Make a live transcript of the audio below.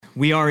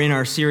We are in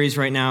our series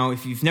right now.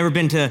 If you've never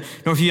been to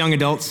Northview Young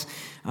Adults,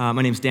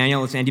 my name's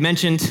Daniel, as Andy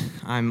mentioned.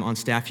 I'm on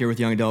staff here with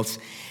Young Adults.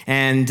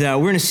 And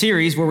we're in a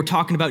series where we're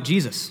talking about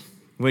Jesus,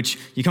 which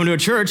you come to a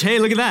church, hey,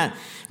 look at that.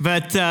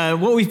 But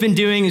what we've been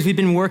doing is we've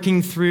been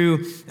working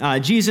through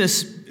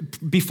Jesus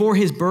before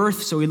his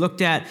birth. So we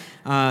looked at,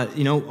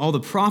 all the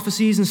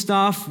prophecies and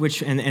stuff,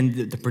 and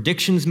the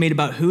predictions made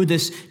about who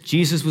this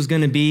Jesus was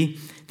going to be.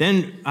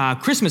 Then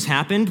Christmas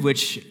happened,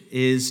 which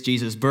is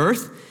Jesus'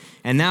 birth,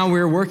 and now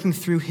we're working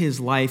through his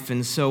life.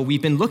 And so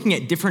we've been looking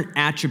at different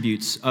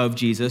attributes of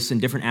Jesus and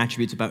different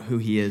attributes about who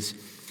he is.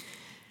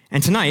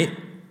 And tonight,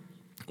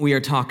 we are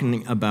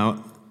talking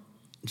about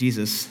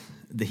Jesus,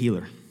 the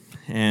healer.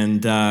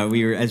 And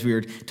as we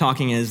were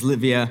talking, as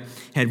Livia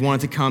had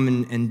wanted to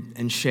come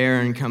and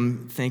share and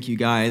come thank you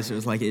guys, it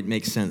was like it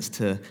makes sense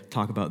to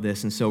talk about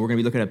this. And so we're going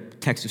to be looking at a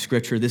text of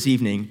scripture this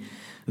evening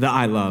that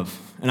I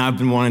love. And I've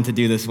been wanting to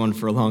do this one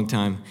for a long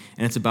time.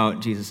 And it's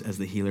about Jesus as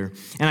the healer.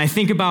 And I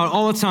think about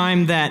all the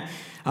time that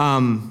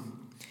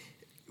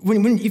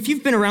if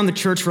you've been around the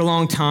church for a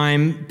long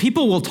time,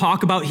 people will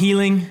talk about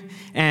healing.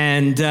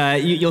 And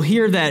you'll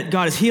hear that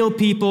God has healed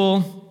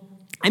people.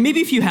 And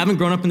maybe if you haven't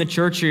grown up in the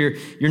church or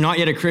you're not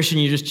yet a Christian,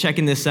 you're just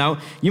checking this out,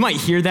 you might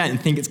hear that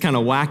and think it's kind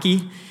of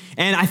wacky.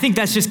 And I think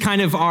that's just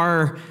kind of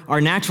our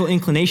natural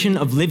inclination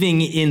of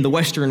living in the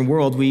Western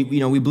world.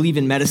 We believe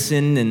in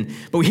medicine,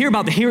 but we hear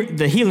about the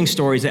healing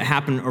stories that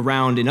happen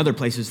around in other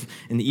places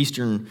in the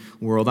Eastern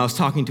world. I was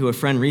talking to a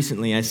friend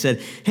recently. I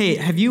said, hey,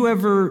 have you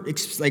ever,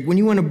 when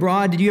you went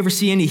abroad, did you ever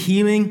see any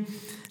healing?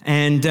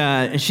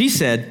 And she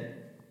said,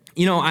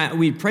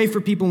 we pray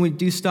for people and we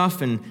do stuff,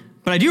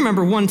 but I do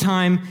remember one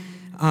time,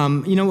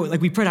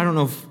 we prayed, I don't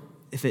know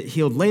if it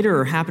healed later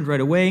or happened right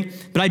away,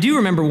 but I do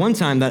remember one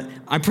time that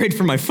I prayed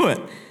for my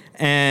foot,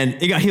 and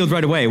it got healed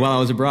right away while I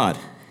was abroad.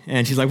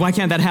 And she's like, why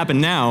can't that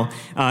happen now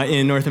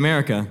in North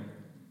America?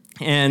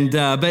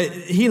 But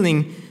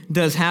healing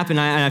does happen.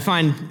 I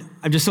find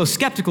I'm just so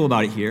skeptical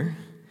about it here.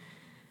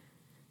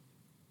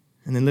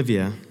 And then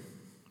Livia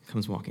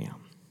comes walking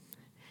out.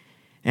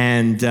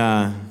 And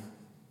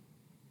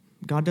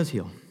God does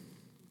heal.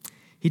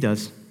 He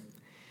does.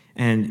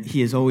 And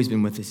he has always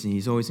been with us, and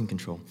he's always in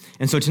control.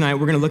 And so tonight,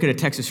 we're going to look at a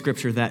text of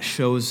scripture that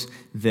shows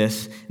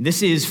this.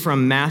 This is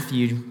from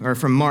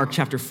Mark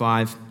chapter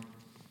 5.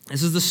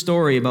 This is the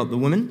story about the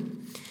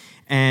woman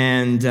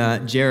and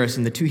Jairus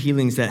and the two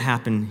healings that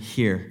happen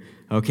here,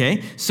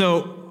 okay?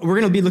 So we're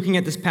going to be looking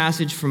at this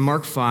passage from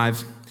Mark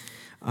 5.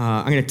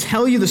 I'm going to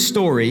tell you the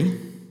story,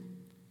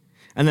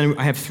 and then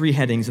I have three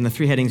headings, and the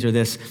three headings are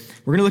this.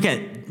 We'll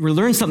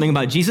learn something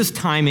about Jesus'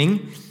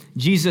 timing,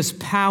 Jesus'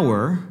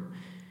 power,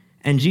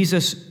 and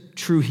Jesus'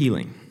 true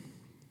healing.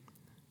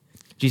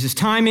 Jesus'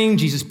 timing,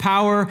 Jesus'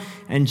 power,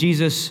 and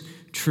Jesus'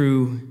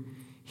 true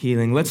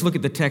healing. Let's look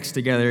at the text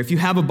together. If you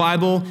have a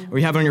Bible or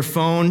you have it on your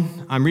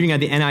phone, I'm reading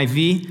out the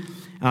NIV.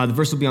 The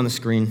verse will be on the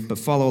screen, but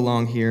follow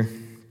along here.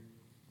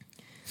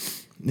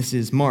 This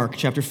is Mark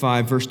chapter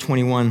 5, verse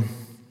 21.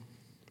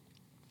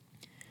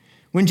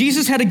 When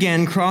Jesus had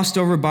again crossed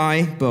over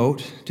by boat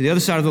to the other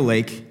side of the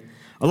lake,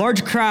 a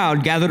large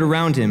crowd gathered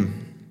around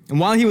him.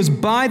 And while he was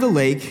by the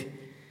lake,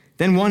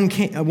 then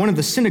one of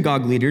the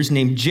synagogue leaders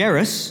named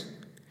Jairus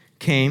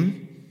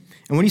came,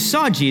 and when he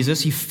saw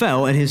Jesus, he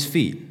fell at his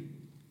feet.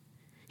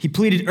 He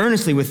pleaded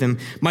earnestly with him,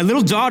 "My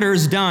little daughter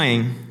is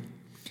dying.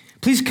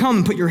 Please come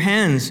and put your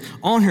hands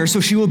on her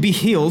so she will be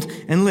healed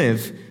and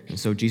live." And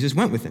so Jesus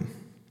went with him.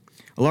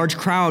 A large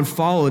crowd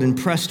followed and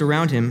pressed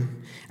around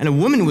him, and a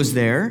woman was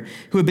there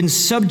who had been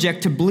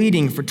subject to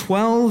bleeding for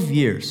 12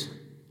 years.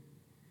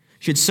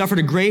 She had suffered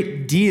a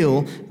great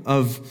deal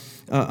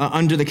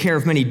under the care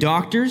of many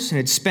doctors and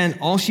had spent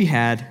all she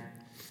had,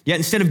 yet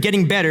instead of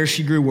getting better,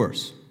 she grew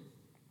worse.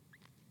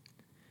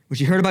 When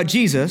she heard about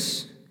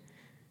Jesus,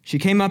 she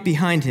came up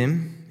behind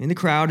him in the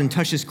crowd and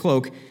touched his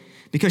cloak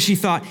because she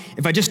thought,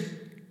 if I just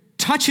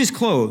touch his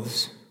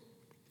clothes,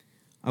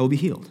 I will be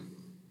healed.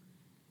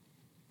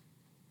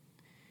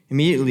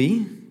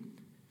 Immediately,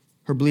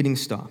 her bleeding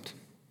stopped,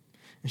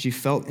 and she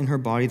felt in her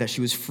body that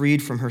she was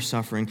freed from her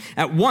suffering.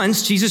 At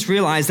once, Jesus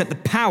realized that the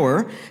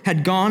power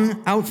had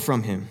gone out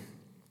from him.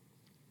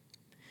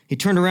 He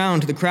turned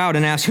around to the crowd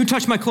and asked, "Who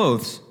touched my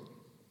clothes?"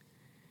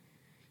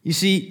 "You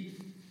see,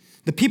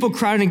 the people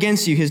crowding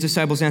against you," his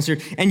disciples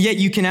answered, "and yet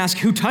you can ask,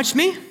 'Who touched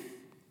me?'"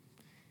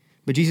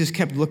 But Jesus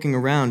kept looking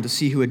around to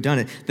see who had done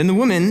it. Then the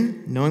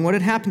woman, knowing what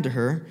had happened to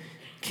her,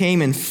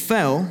 came and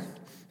fell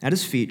at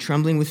his feet,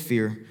 trembling with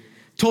fear,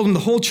 told him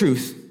the whole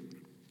truth.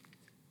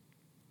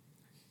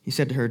 He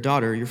said to her,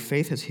 "Daughter, your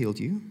faith has healed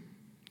you.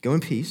 Go in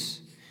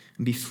peace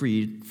and be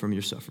freed from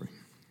your suffering."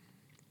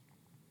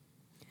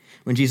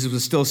 When Jesus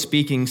was still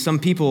speaking, some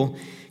people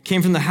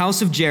came from the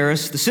house of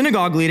Jairus, the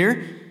synagogue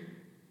leader.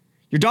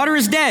 "Your daughter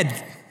is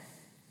dead,"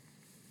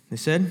 they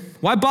said.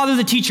 "Why bother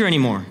the teacher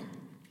anymore?"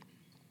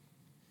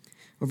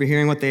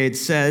 Overhearing what they had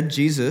said,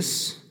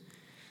 Jesus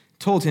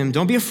told him,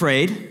 "Don't be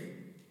afraid,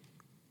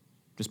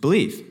 just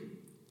believe."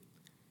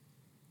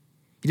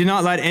 He did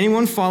not let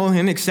anyone follow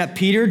him except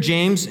Peter,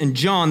 James, and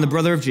John, the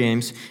brother of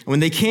James. And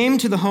when they came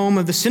to the home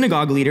of the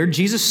synagogue leader,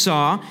 Jesus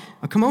saw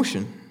a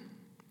commotion,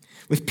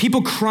 with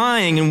people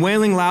crying and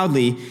wailing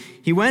loudly.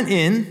 He went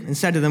in and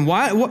said to them,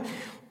 Why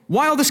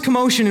all this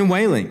commotion and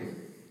wailing?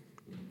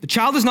 The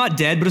child is not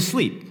dead, but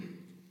asleep.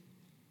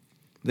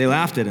 They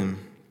laughed at him.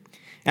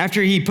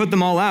 After he put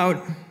them all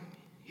out,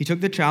 he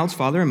took the child's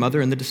father and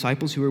mother and the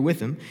disciples who were with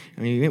him,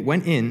 and he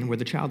went in where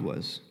the child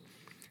was.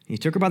 He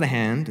took her by the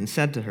hand and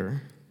said to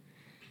her,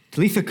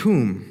 Talitha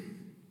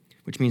cum,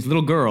 which means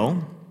little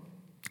girl,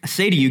 I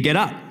say to you, get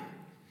up.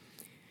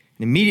 And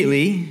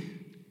immediately,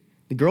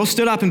 the girl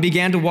stood up and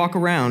began to walk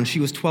around.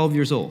 She was 12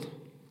 years old.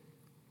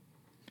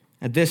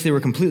 At this, they were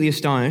completely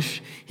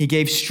astonished. He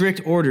gave strict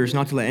orders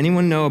not to let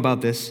anyone know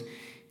about this,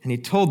 and he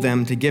told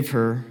them to give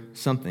her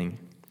something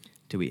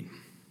to eat.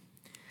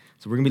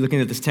 So we're going to be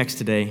looking at this text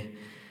today,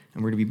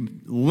 and we're going to be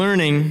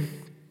learning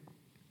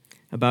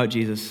about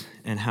Jesus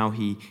and how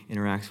he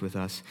interacts with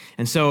us.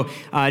 And so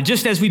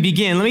just as we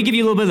begin, let me give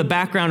you a little bit of the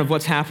background of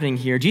what's happening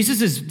here. This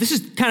is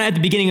kind of at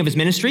the beginning of his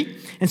ministry,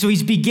 and so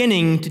he's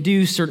beginning to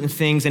do certain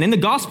things. And in the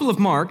Gospel of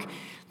Mark,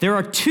 there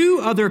are two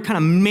other kind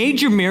of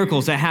major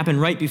miracles that happen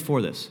right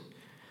before this.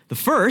 The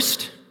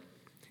first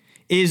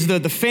is the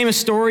famous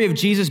story of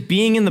Jesus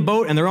being in the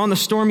boat, and they're on the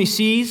stormy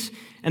seas,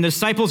 and the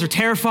disciples are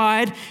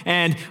terrified,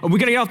 and we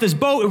got to get off this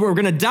boat, we're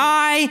going to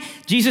die.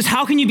 Jesus,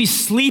 how can you be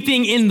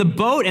sleeping in the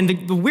boat? And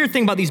the weird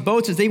thing about these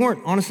boats is they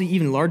weren't honestly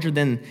even larger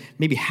than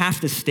maybe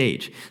half the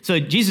stage. So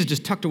Jesus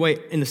just tucked away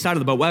in the side of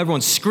the boat while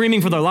everyone's screaming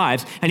for their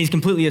lives, and he's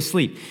completely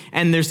asleep.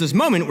 And there's this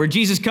moment where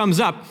Jesus comes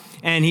up,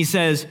 and he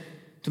says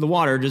to the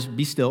water, just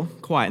be still,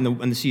 quiet,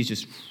 and the sea's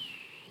just,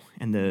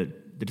 and the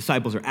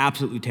disciples are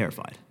absolutely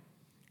terrified.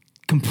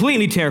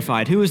 Completely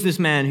terrified. Who is this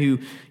man who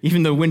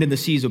even the wind and the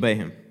seas obey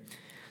him?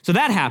 So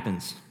that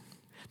happens.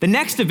 The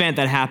next event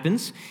that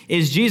happens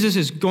is Jesus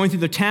is going through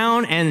the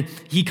town and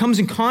he comes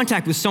in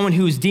contact with someone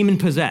who is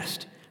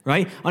demon-possessed,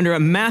 right? Under a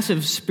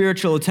massive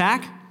spiritual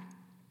attack.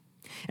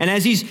 And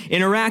as he's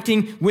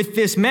interacting with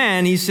this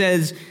man, he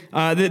says,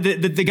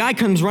 the guy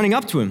comes running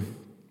up to him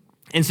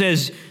and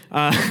says,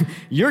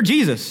 you're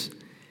Jesus.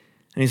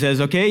 And he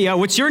says, okay, yeah,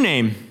 what's your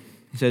name?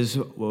 He says,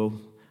 well,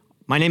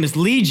 my name is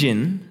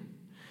Legion,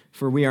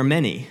 for we are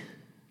many.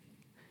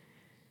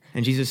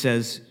 And Jesus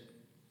says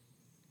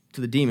to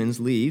the demons,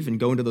 leave and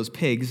go into those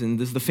pigs. And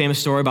this is the famous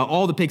story about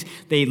all the pigs.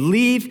 They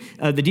leave,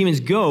 the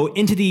demons go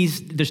into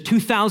there's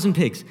 2,000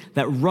 pigs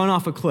that run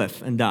off a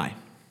cliff and die.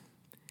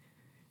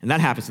 And that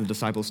happens, and the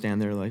disciples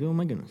stand there like, oh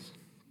my goodness.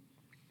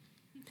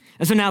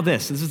 And so now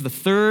this is the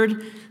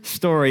third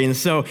story. And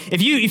so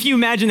if you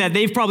imagine that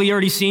they've probably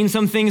already seen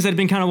some things that have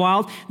been kind of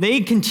wild, they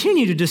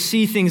continue to just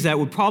see things that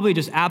would probably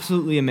just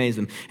absolutely amaze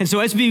them. And so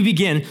as we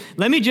begin,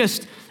 let me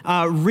just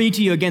read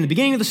to you again the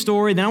beginning of the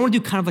story. Then I want to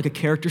do kind of like a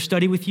character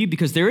study with you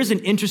because there is an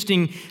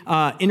interesting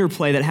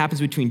interplay that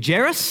happens between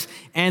Jairus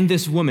and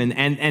this woman.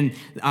 And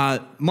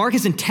Mark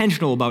is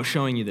intentional about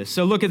showing you this.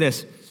 So look at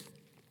this.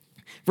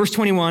 Verse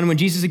 21, when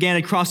Jesus again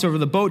had crossed over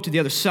the boat to the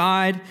other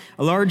side,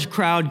 a large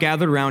crowd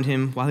gathered around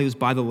him while he was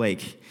by the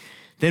lake.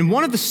 Then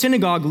one of the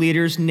synagogue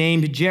leaders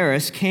named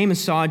Jairus came and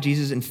saw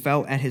Jesus and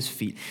fell at his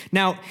feet.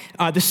 Now,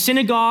 the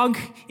synagogue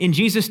in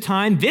Jesus'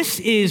 time, this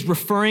is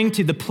referring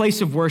to the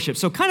place of worship.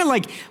 So kind of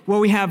like where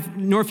we have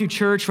Northview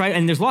Church, right?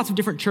 And there's lots of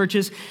different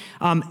churches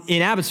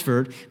in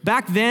Abbotsford.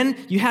 Back then,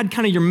 you had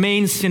kind of your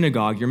main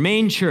synagogue, your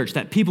main church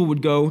that people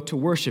would go to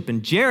worship.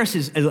 And Jairus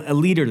is a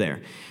leader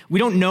there. We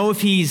don't know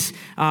if he's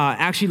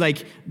actually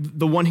like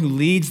the one who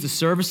leads the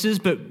services,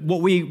 but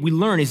what we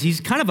learn is he's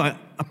kind of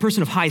a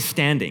person of high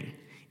standing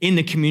in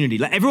the community.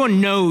 Like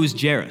everyone knows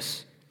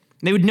Jairus.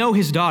 They would know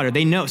his daughter.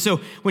 They know. So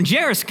when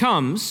Jairus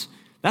comes,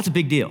 that's a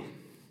big deal.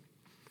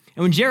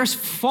 And when Jairus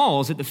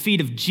falls at the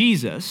feet of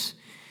Jesus,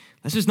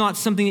 this is not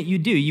something that you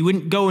do. You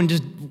wouldn't go and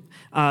just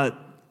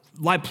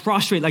lie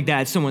prostrate like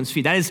that at someone's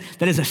feet. That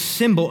is a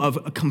symbol of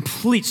a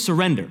complete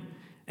surrender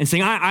and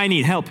saying, I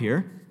need help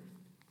here.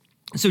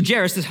 So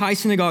Jairus, this high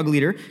synagogue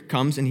leader,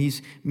 comes and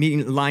he's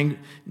lying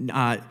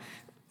at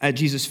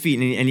Jesus'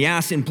 feet, and he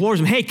asks, implores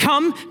him, hey,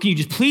 come, can you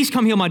just please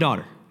come heal my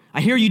daughter? I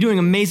hear you doing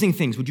amazing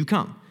things. Would you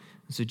come?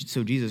 So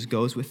Jesus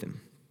goes with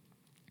him.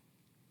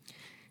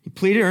 He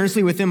pleaded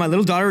earnestly with him, my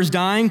little daughter is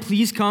dying.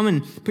 Please come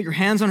and put your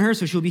hands on her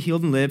so she'll be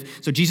healed and live.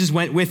 So Jesus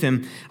went with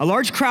him. A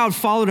large crowd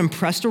followed and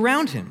pressed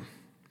around him.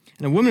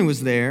 And a woman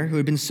was there who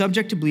had been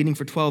subject to bleeding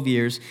for 12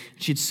 years.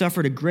 She had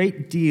suffered a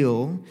great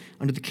deal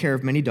under the care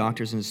of many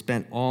doctors and had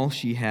spent all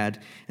she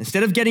had.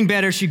 Instead of getting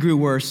better, she grew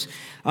worse.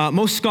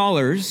 Most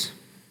scholars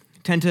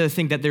tend to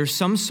think that there's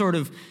some sort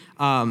of,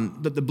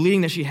 that the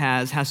bleeding that she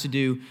has to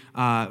do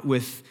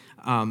with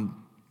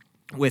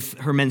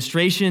her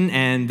menstruation,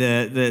 and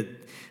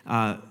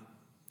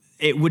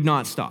it would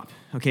not stop.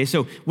 Okay,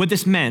 so what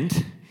this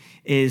meant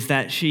is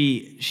that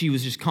she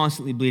was just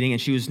constantly bleeding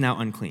and she was now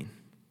unclean.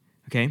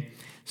 Okay,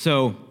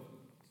 so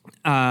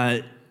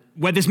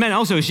what this meant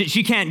also is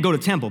she can't go to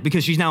temple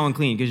because she's now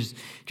unclean because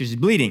she's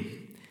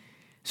bleeding.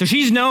 So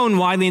she's known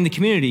widely in the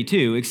community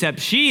too, except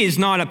she is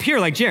not up here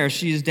like Jairus.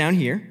 She is down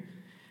here.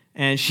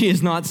 and she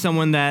is not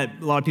someone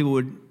that a lot of people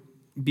would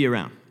be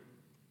around.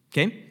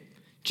 Okay?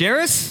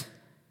 Jairus,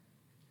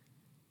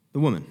 the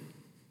woman.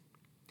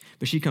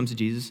 But she comes to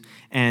Jesus,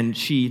 and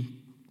she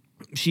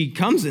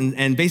comes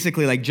and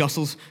basically like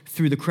jostles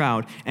through the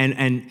crowd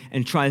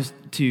and tries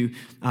to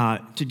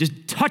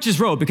just touch his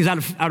robe, because out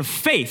of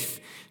faith,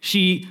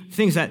 she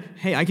thinks that,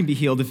 hey, I can be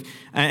healed.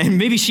 And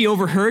maybe she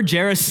overheard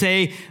Jairus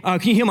say,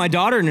 can you heal my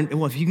daughter? And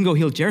well, if you can go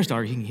heal Jairus'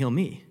 daughter, you can heal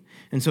me.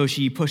 And so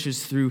she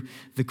pushes through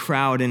the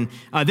crowd. And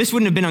this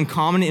wouldn't have been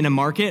uncommon in a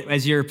market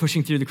as you're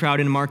pushing through the crowd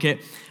in a market.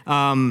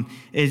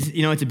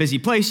 It's a busy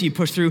place. You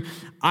push through.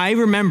 I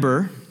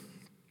remember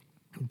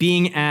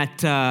being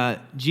at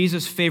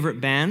Jesus'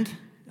 favorite band,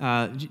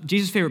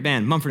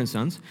 Mumford &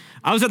 Sons.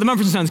 I was at the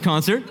Mumford & Sons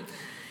concert.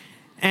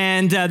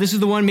 And this is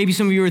the one, maybe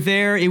some of you were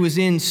there. It was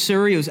in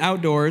Surrey. It was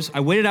outdoors. I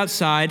waited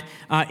outside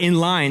in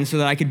line so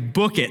that I could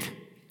book it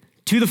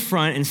to the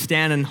front and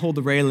stand and hold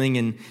the railing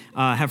and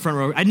have front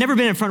row. I'd never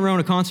been in front row in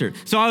a concert.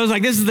 So I was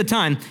like, this is the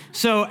time.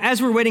 So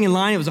as we're waiting in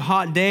line, it was a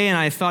hot day, and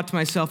I thought to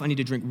myself, I need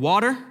to drink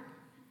water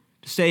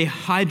to stay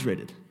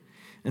hydrated.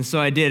 And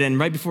so I did, and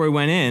right before we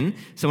went in,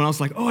 someone else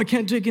was like, oh, I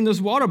can't take in this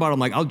water bottle. I'm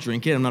like, I'll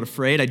drink it, I'm not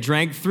afraid. I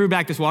drank, threw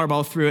back this water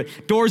bottle, threw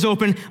it, doors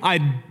open, I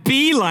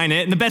beeline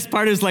it, and the best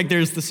part is like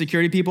there's the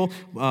security people,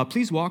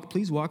 please walk,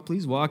 please walk,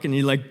 please walk, and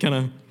you like kind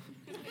of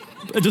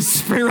just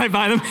sprint right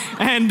by them.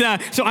 And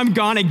so I'm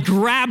gone, I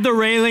grab the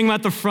railing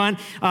at the front,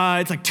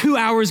 it's like 2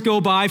 hours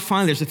go by,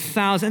 finally there's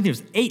 1,000, I think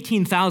there's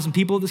 18,000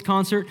 people at this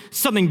concert,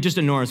 something just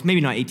enormous,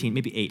 maybe not 18,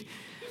 maybe 8.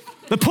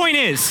 The point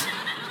is,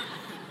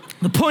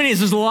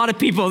 there's a lot of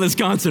people at this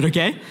concert,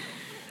 okay?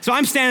 So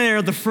I'm standing there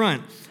at the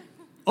front.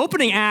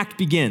 Opening act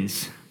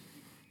begins.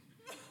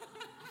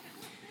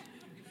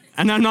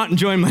 And I'm not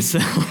enjoying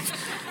myself,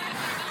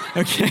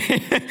 okay?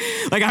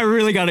 Like, I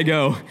really gotta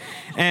go.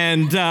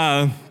 And,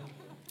 I'm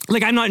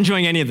not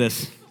enjoying any of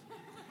this.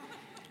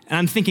 And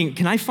I'm thinking,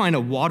 can I find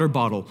a water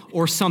bottle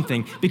or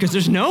something? Because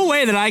there's no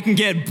way that I can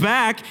get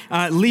back,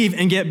 leave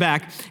and get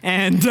back.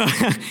 And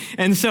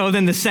so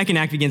then the second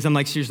act begins. I'm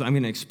like, seriously, I'm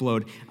gonna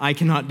explode. I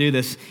cannot do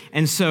this.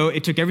 And so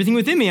it took everything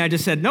within me. I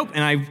just said, nope.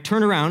 And I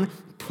turned around,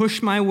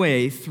 pushed my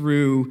way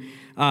through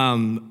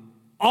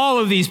all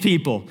of these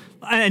people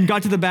and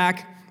got to the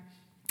back,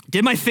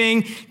 did my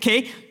thing.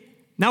 Okay,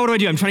 now what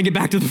do? I'm trying to get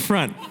back to the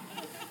front.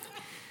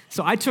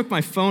 So I took my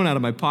phone out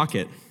of my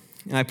pocket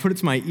and I put it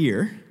to my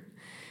ear.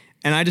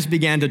 And I just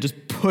began to just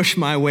push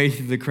my way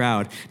through the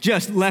crowd,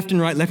 just left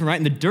and right.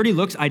 And the dirty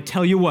looks, I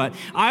tell you what,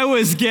 I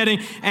was getting.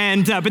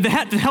 And but the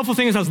helpful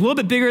thing is I was a little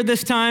bit bigger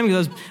this time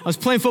because I was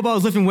playing football, I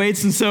was lifting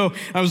weights, and so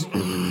I was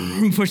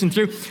pushing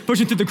through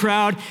the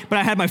crowd. But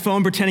I had my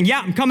phone pretending,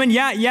 yeah, I'm coming,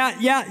 yeah,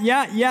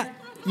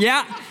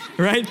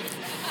 right?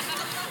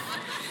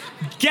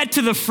 Get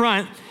to the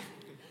front,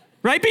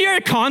 right? But you're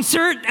at a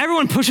concert,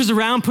 everyone pushes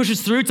around,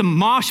 pushes through, it's a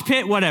mosh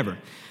pit, whatever.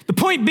 The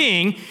point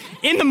being,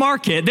 in the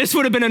market, this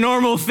would have been a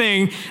normal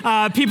thing.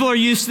 People are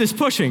used to this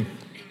pushing.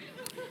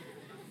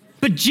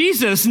 But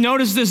Jesus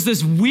noticed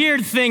this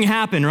weird thing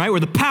happen, right, where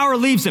the power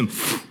leaves him.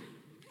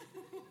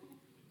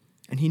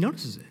 And he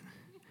notices it.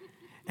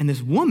 And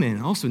this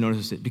woman also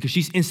notices it because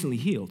she's instantly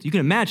healed. You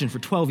can imagine for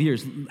 12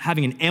 years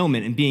having an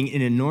ailment and being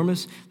in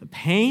enormous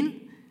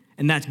pain,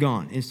 and that's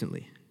gone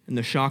instantly, and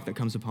the shock that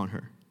comes upon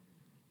her.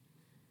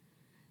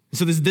 And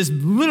so this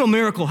little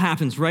miracle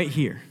happens right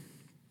here.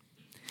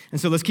 And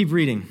so let's keep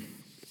reading.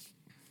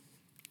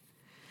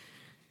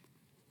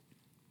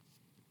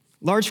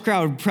 Large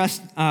crowd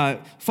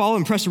followed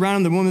and pressed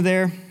around the woman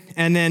there.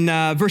 And then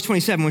verse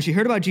 27, when she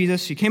heard about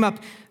Jesus, she came up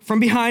from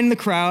behind the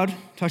crowd,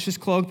 touched his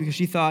cloak because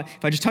she thought,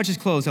 if I just touch his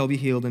clothes, I'll be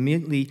healed.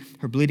 Immediately,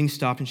 her bleeding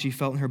stopped and she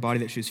felt in her body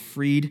that she was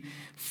freed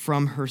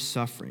from her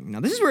suffering. Now,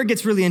 this is where it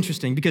gets really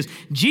interesting because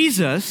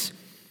Jesus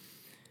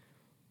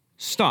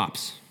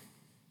stops.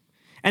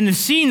 And the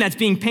scene that's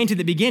being painted at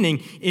the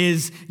beginning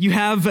is you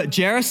have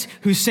Jairus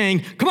who's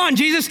saying, come on,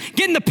 Jesus,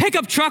 get in the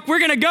pickup truck. We're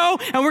going to go,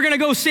 and we're going to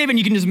go save. And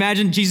you can just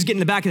imagine Jesus getting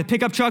in the back of the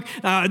pickup truck,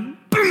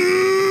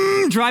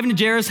 driving to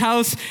Jairus'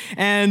 house,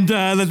 and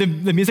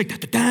the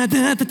music, the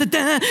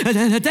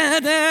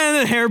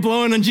hair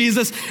blowing on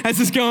Jesus as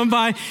it's going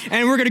by.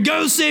 And we're going to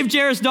go save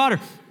Jairus' daughter.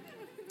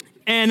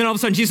 And then all of a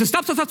sudden, Jesus,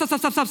 stop.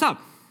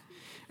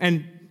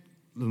 And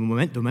the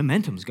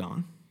momentum's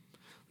gone.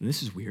 And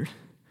this is weird.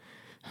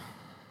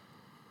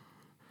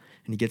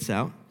 And he gets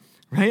out,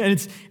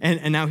 right?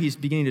 And now he's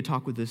beginning to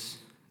talk with this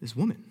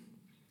woman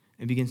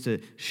and begins to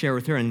share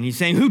with her. And he's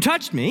saying, who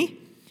touched me?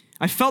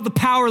 I felt the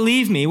power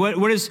leave me.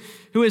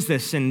 Who is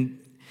this? And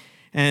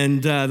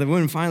the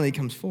woman finally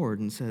comes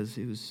forward and says,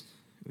 it was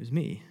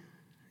me.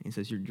 And he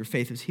says, your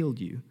faith has healed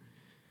you.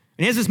 And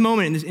he has this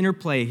moment in this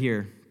interplay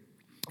here.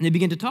 And they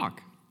begin to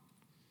talk.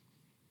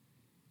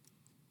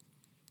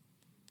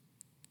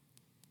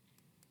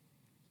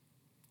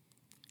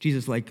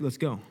 Jesus let's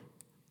go.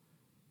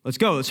 Let's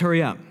go, let's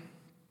hurry up.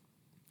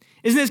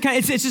 Isn't this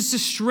it's just a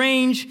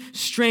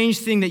strange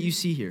thing that you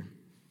see here.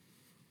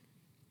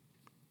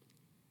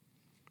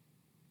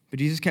 But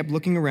Jesus kept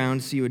looking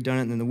around to see who had done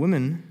it, and then the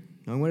woman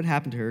knowing what had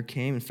happened to her,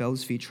 came and fell at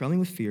his feet, trembling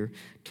with fear,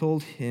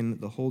 told him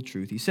the whole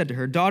truth. He said to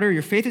her, "Daughter,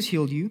 your faith has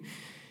healed you.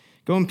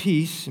 Go in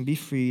peace and be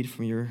freed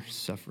from your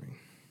suffering."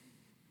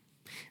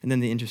 And then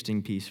the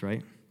interesting piece,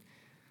 right?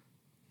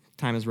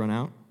 Time has run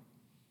out.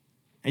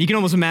 And you can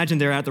almost imagine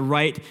they're at the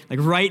right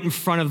in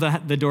front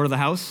of the door of the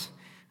house,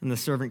 and the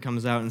servant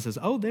comes out and says,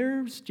 "Oh,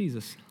 there's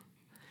Jesus."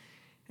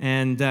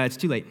 And it's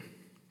too late.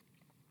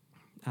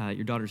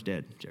 Your daughter's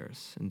dead,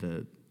 Jairus. And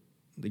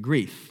the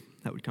grief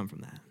that would come from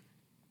that,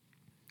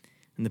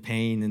 and the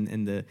pain,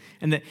 and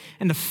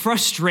the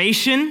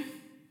frustration,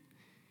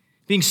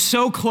 being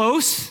so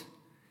close.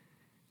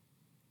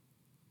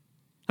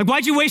 Like,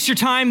 why'd you waste your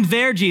time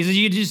there, Jesus?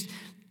 You just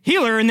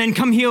heal her and then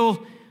come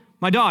heal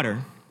my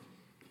daughter.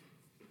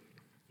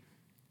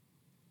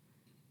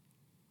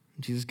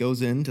 Jesus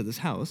goes into this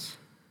house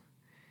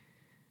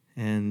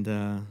and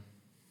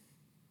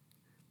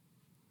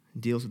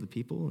deals with the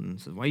people and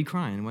says, "Why are you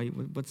crying?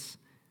 What's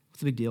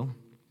the big deal?"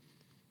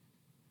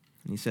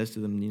 And he says to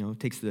them,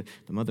 takes the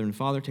mother and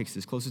father, takes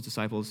his closest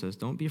disciples, says,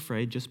 "Don't be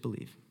afraid, just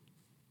believe."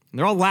 And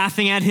they're all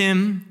laughing at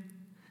him.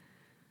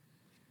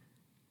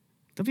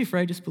 Don't be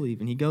afraid, just believe.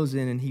 And he goes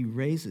in and he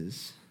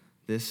raises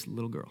this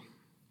little girl.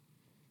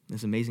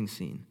 This amazing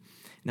scene.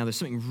 Now, there's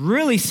something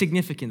really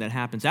significant that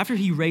happens. After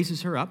he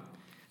raises her up,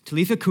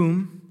 Talitha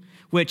cum,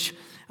 which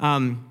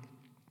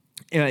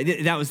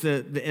that was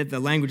the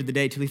language of the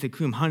day, Talitha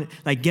cum,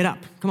 like, get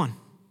up, come on.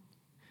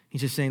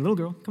 He's just saying, little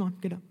girl, come on,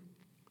 get up.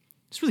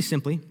 It's really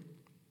simply.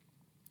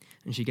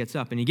 And she gets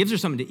up, and he gives her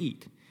something to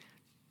eat.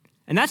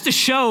 And that's to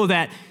show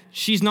that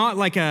she's not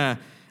like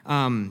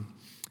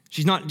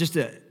she's not just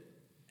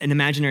an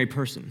imaginary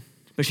person,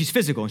 but she's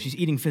physical, and she's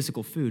eating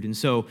physical food. And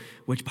so,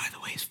 which, by the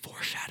way, is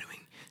foreshadowing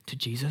to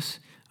Jesus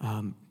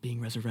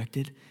being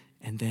resurrected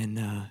and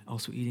then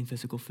also eating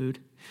physical food.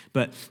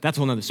 But that's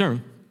a whole nother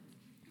sermon.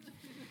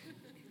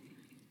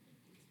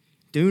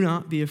 Do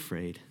not be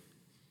afraid,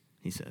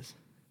 he says.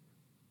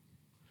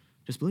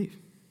 Just believe.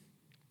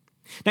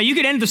 Now, you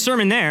could end the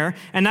sermon there,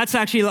 and that's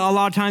actually a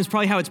lot of times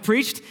probably how it's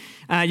preached.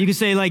 You could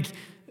say,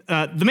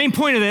 the main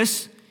point of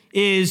this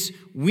is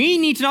we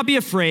need to not be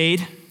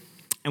afraid,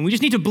 and we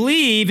just need to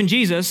believe in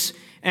Jesus,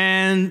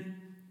 and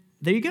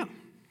there you go.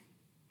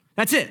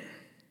 That's it.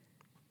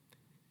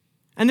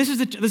 And this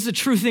is a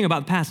true thing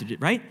about the passage,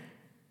 right?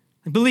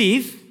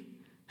 Believe,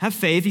 have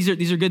faith.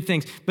 These are good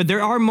things, but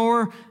there are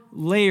more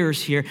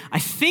layers here. I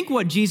think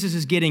what Jesus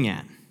is getting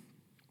at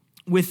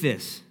with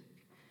this,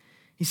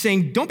 he's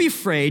saying, don't be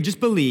afraid, just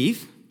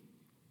believe.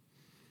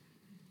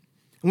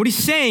 And what he's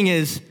saying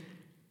is,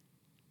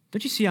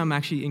 don't you see I'm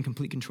actually in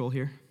complete control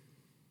here?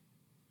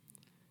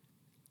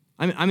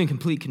 I'm in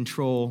complete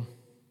control,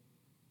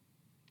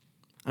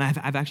 and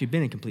I've actually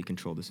been in complete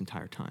control this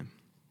entire time.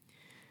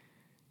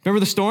 Remember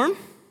the storm?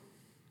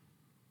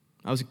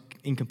 I was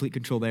in complete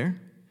control there.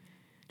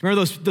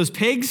 Remember those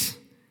pigs?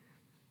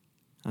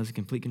 I was in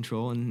complete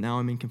control, and now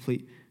I'm in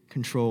complete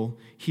control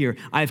here.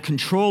 I have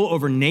control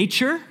over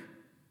nature.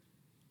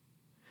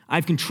 I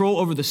have control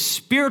over the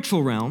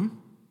spiritual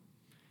realm.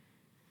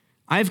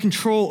 I have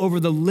control over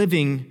the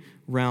living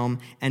realm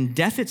and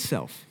death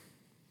itself.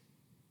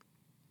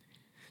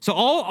 So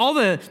all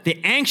the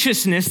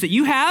anxiousness that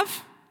you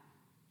have,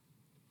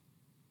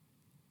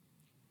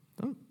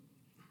 don't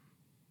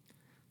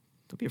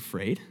be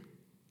afraid.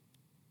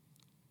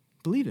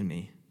 Believe in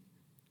me.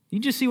 You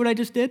just see what I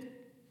just did?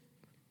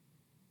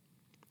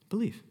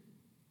 Believe.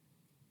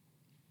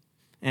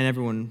 And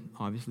everyone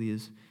obviously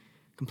is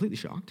completely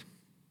shocked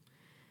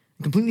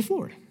and completely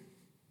floored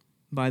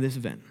by this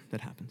event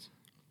that happens.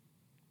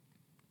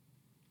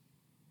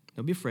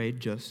 Don't be afraid,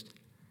 just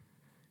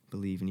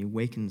believe. And he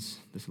awakens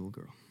this little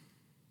girl.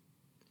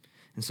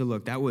 And so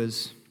look, that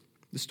was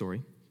the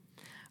story.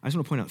 I just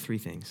want to point out three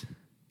things,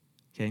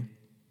 okay?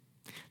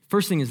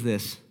 First thing is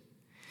this,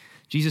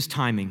 Jesus'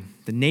 timing,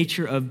 the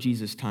nature of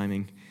Jesus'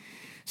 timing.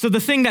 So the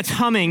thing that's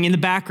humming in the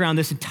background,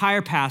 this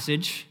entire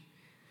passage,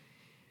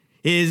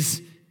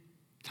 is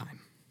time.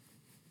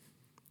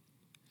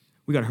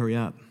 We got to hurry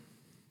up.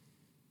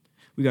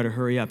 We got to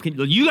hurry up.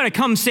 You got to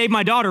come save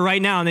my daughter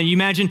right now. And then you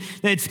imagine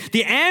that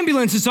the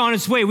ambulance is on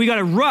its way. We got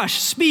to rush,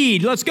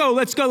 speed. Let's go,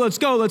 let's go, let's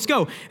go, let's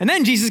go. And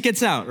then Jesus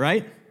gets out,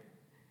 right? And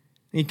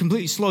he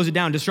completely slows it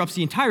down, disrupts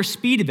the entire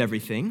speed of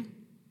everything.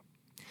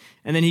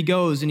 And then he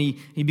goes and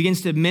he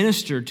begins to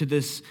minister to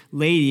this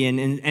lady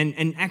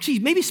and actually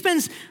maybe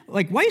spends,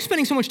 why are you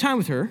spending so much time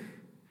with her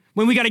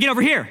when we got to get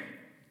over here?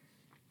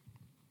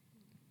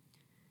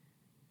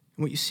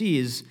 And what you see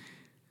is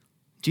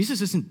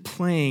Jesus isn't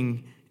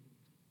playing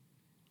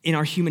in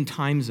our human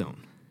time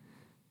zone.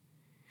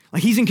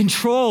 He's in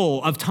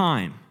control of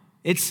time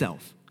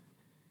itself.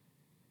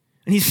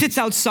 And he sits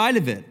outside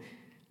of it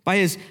by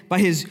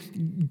his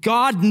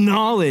God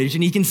knowledge,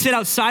 and he can sit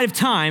outside of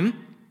time,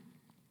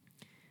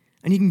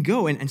 and he can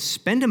go and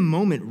spend a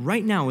moment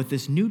right now with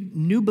this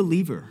new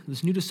believer,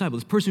 this new disciple,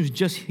 this person who's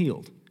just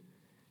healed.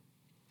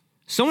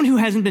 Someone who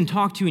hasn't been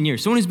talked to in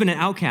years, someone who's been an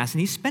outcast, and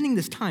he's spending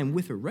this time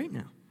with her right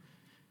now.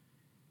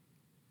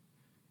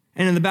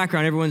 And in the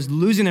background, everyone's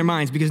losing their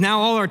minds because now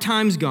all our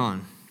time's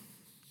gone.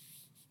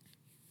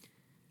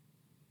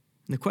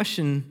 And the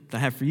question that I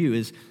have for you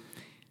is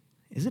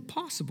it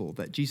possible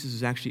that Jesus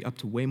is actually up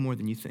to way more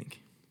than you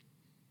think?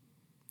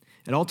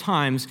 At all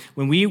times,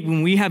 when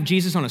we have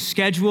Jesus on a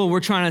schedule, we're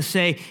trying to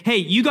say, hey,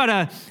 you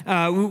gotta,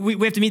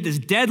 we have to meet this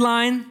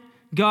deadline,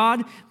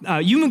 God.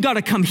 You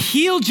gotta come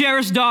heal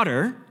Jairus'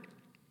 daughter.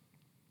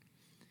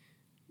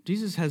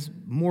 Jesus has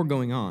more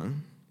going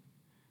on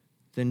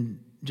than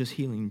just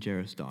healing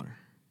Jairus' daughter.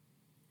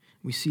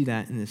 We see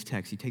that in this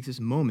text. He takes this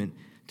moment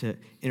to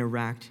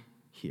interact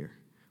here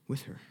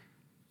with her.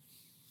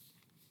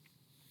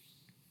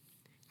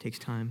 Takes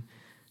time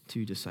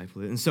to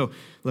disciple it. And so,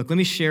 look, let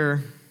me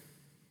share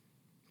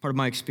part of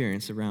my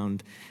experience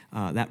around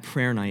that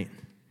prayer night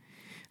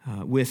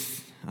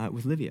with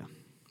Livia,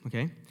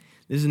 okay?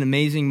 This is an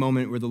amazing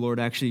moment where the Lord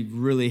actually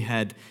really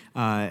had,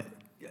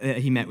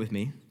 he met with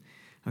me,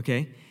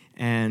 okay?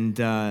 And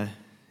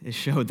it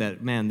showed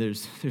that, man,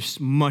 there's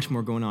much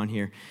more going on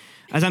here.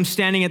 As I'm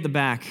standing at the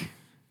back,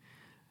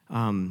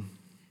 let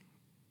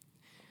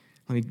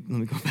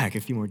me go back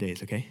a few more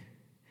days, okay?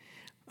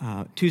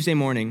 Tuesday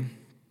morning,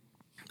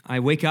 I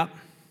wake up,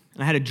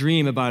 and I had a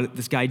dream about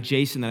this guy,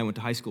 Jason, that I went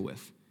to high school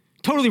with.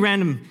 Totally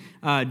random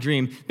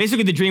dream.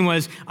 Basically, the dream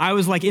was I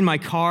was like in my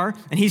car,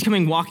 and he's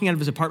coming walking out of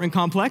his apartment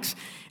complex,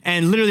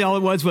 and literally all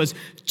it was,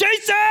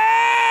 Jason!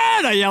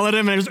 I yell at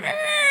him, and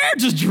I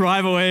just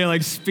drive away,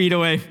 like speed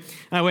away. And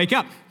I wake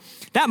up.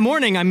 That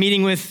morning, I'm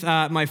meeting with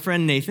my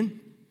friend Nathan,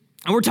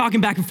 and we're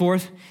talking back and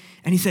forth,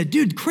 and he said,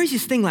 dude,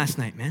 craziest thing last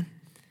night, man.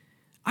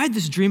 I had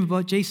this dream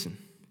about Jason,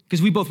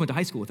 because we both went to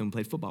high school with him and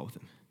played football with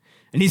him.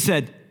 And he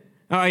said,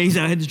 I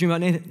had this dream about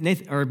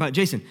Nathan or about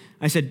Jason.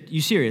 I said, you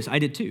serious? I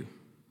did too.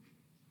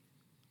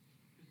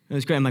 It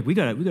was great. I'm like, we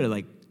gotta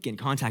like get in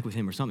contact with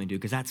him or something,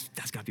 dude, because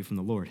that's gotta be from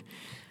the Lord.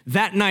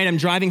 That night, I'm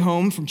driving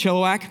home from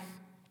Chilliwack,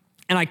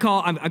 and I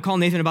call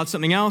Nathan about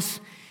something else,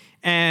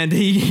 and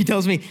he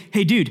tells me,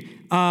 hey, dude,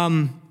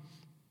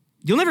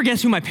 you'll never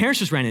guess who my parents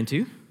just ran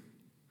into.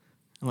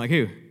 I'm like,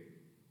 who?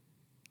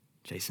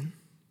 Jason.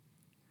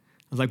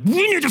 I was like,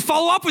 we need to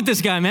follow up with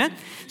this guy, man.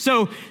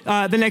 So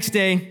the next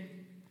day,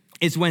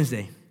 it's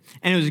Wednesday,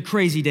 and it was a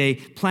crazy day,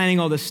 planning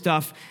all this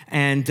stuff,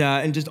 and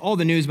just all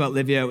the news about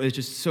Livia was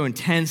just so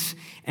intense,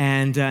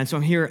 and so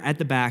I'm here at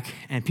the back,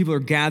 and people are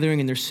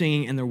gathering, and they're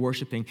singing, and they're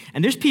worshiping,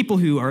 and there's people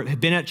who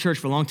have been at church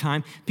for a long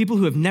time, people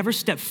who have never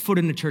stepped foot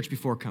in the church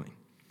before coming.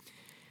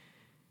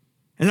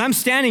 And I'm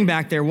standing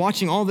back there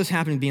watching all this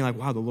happen and being like,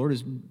 wow, the Lord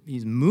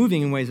he's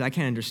moving in ways I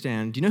can't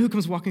understand. Do you know who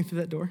comes walking through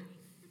that door?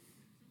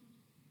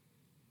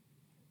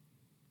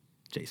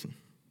 Jason.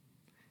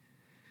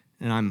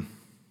 And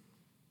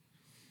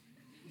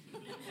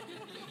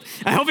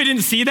I hope he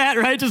didn't see that,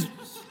 right?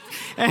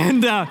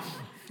 And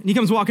he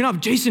comes walking up.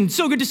 Jason,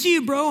 so good to see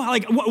you, bro.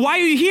 Like, why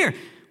are you here?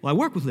 Well, I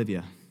work with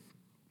Livia,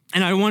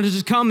 and I wanted to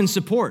just come and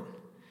support.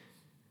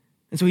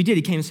 And so he did.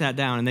 He came and sat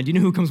down. And then do you know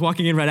who comes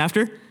walking in right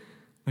after?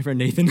 My friend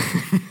Nathan.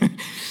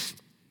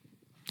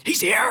 He's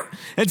here.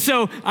 And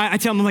so I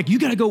tell him, I'm like, we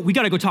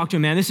gotta go talk to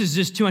him, man. This is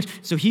just too much.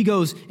 So he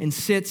goes and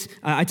sits.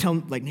 I tell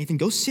him, like, Nathan,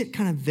 go sit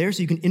kind of there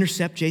so you can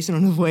intercept Jason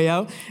on his way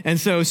out. And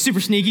so super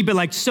sneaky, but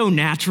like so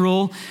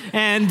natural.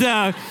 And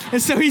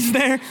so he's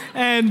there,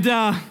 and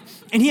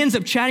he ends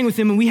up chatting with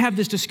him, and we have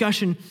this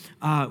discussion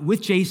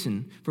with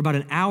Jason for about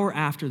an hour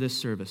after this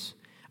service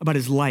about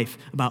his life,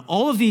 about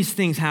all of these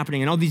things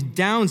happening and all these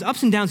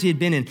ups and downs he had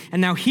been in. And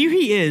now here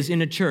he is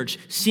in a church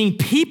seeing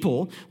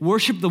people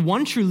worship the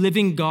one true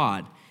living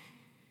God.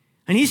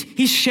 And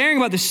he's sharing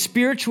about the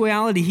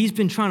spirituality he's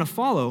been trying to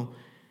follow,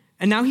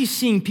 and now he's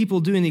seeing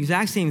people doing the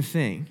exact same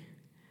thing.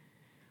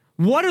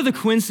 What are the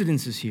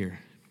coincidences here?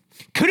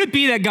 Could it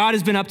be that God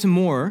has been up to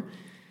more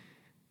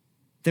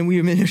than we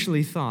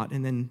initially thought?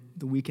 And then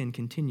the weekend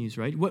continues,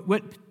 right?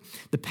 What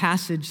the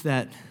passage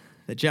that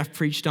Jeff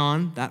preached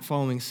on that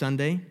following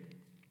Sunday?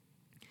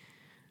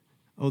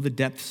 Oh, the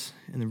depths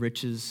and the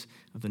riches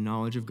of the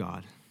knowledge of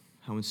God,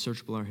 how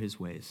unsearchable are his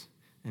ways,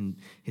 and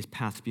his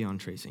paths beyond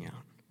tracing out.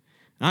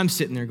 And I'm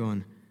sitting there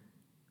going,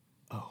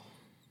 oh.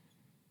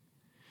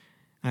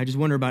 And I just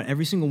wonder about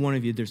every single one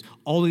of you. There's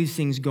all these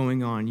things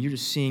going on. You're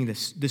just seeing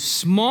this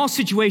small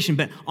situation,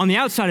 but on the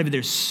outside of it,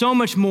 there's so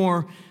much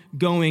more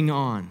going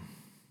on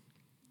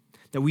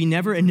that we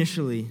never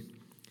initially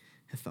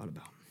had thought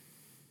about.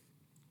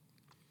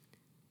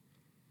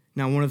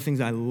 Now, one of the things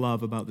I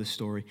love about this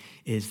story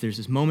is there's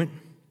this moment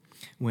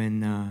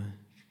when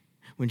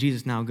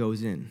Jesus now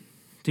goes in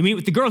to meet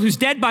with the girl who's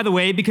dead, by the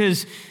way,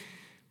 because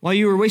while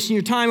you were wasting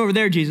your time over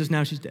there, Jesus,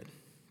 now she's dead.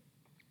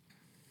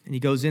 And he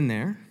goes in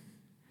there,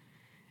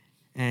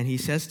 and he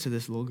says to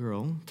this little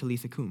girl,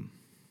 Talitha cum,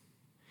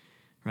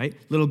 right?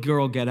 Little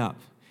girl, get up.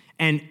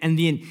 And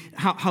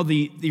how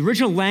the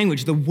original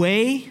language, the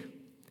way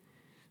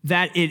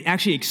that it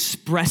actually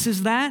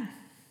expresses that,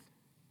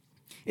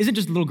 isn't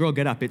just little girl,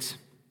 get up. It's,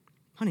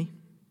 honey,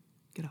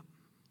 get up.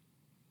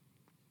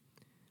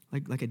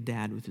 Like a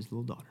dad with his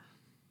little daughter,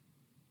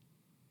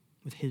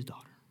 with his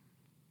daughter.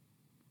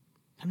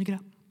 Time to get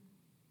up.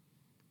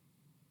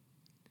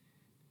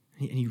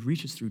 And he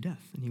reaches through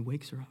death, and he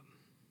wakes her up.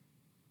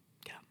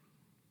 Get up.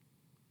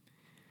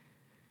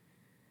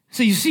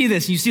 So you see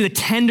this, you see the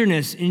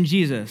tenderness in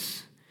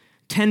Jesus.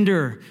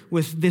 Tender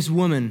with this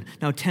woman,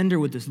 now tender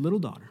with this little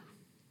daughter.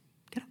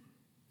 Get up.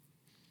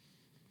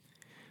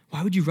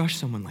 Why would you rush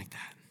someone like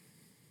that?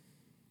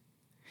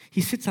 He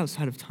sits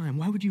outside of time.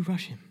 Why would you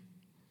rush him?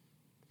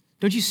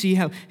 Don't you see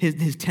how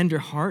his tender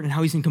heart and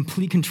how he's in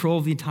complete control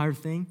of the entire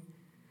thing?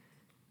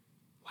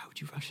 Why would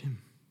you rush him?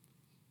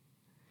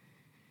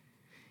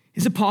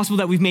 Is it possible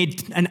that we've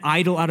made an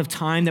idol out of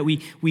time, that we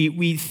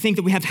think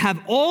that we have to have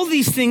all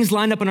these things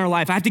lined up in our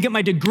life? I have to get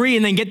my degree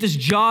and then get this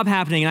job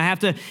happening, and I have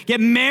to get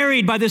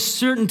married by this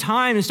certain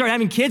time and start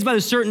having kids by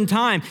this certain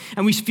time,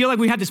 and we feel like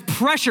we have this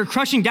pressure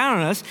crushing down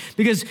on us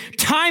because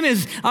time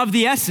is of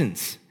the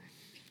essence.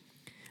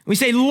 We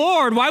say,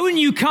 Lord, why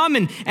wouldn't you come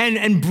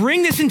and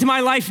bring this into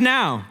my life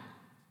now?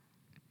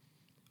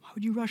 Why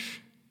would you rush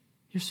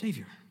your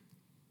Savior?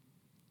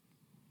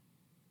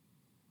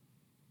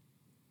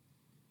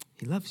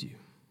 He loves you.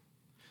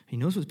 He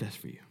knows what's best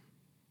for you.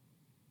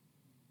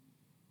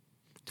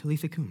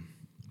 Talitha kum.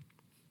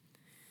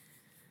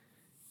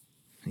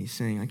 And he's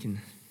saying, I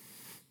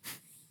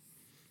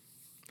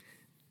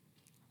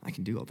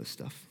can do all this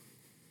stuff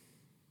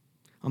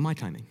on my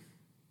timing.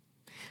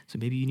 So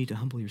maybe you need to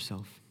humble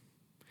yourself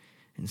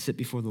and sit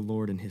before the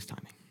Lord in his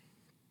timing.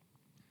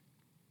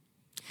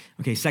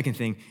 Okay, second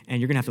thing,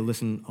 and you're going to have to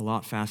listen a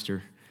lot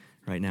faster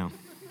right now,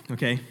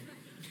 okay?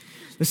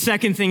 The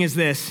second thing is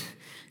this.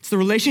 It's the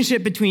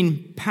relationship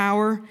between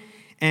power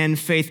and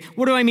faith.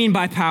 What do I mean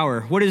by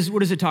power? What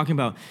is it talking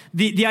about?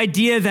 The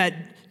idea that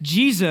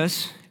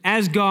Jesus,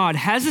 as God,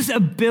 has this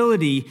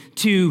ability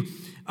to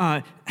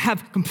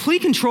have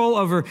complete control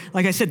over,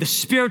 like I said, the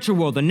spiritual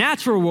world, the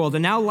natural world,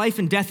 and now life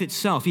and death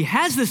itself. He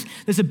has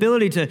this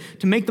ability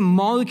to make the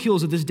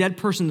molecules of this dead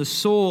person, the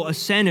soul,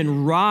 ascend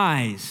and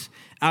rise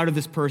out of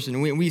this person.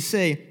 And we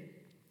say,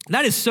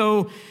 that is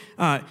so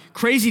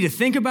crazy to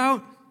think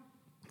about.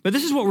 But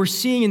this is what we're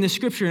seeing in this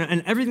scripture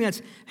and everything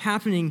that's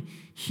happening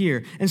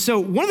here. And so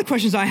one of the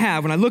questions I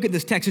have when I look at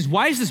this text is,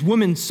 why is this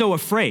woman so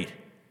afraid?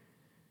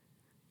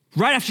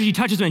 Right after she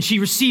touches him and she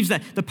receives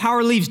that the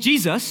power leaves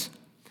Jesus,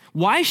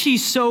 why is she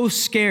so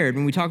scared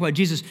when we talk about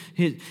Jesus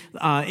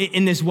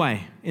in this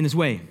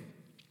way?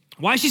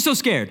 Why is she so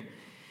scared?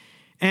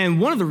 And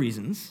one of the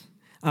reasons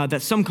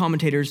that some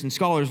commentators and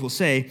scholars will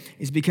say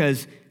is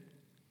because,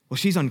 well,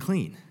 she's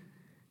unclean.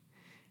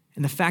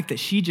 And the fact that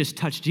she just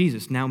touched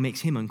Jesus now makes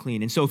him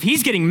unclean. And so if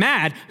he's getting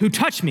mad, who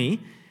touched me,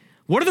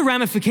 what are the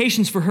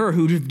ramifications for her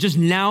who just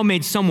now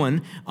made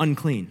someone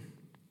unclean?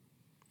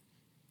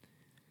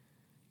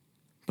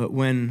 But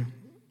when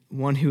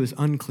one who is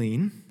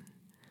unclean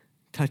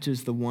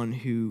touches the one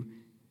who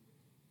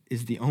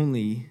is the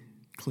only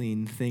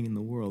clean thing in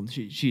the world,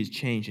 she is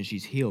changed and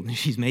she's healed and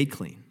she's made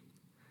clean.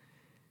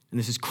 And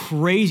this is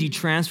crazy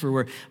transfer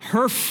where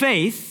her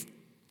faith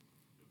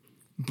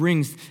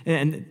brings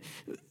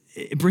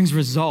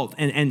result,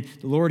 and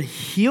the Lord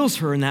heals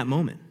her in that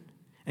moment.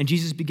 And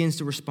Jesus begins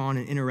to respond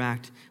and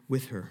interact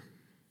with her.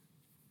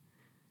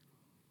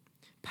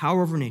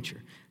 Power over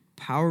nature,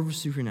 power over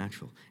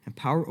supernatural, and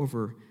power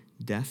over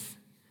death,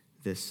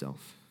 this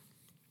self.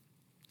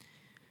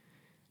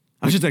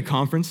 I was just at a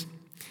conference,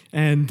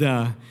 and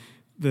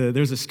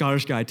there's a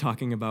Scottish guy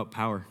talking about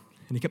power.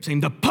 And he kept saying,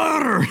 the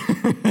power,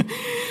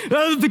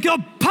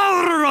 the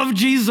power of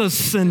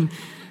Jesus. And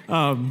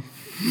that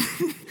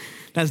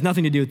has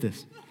nothing to do with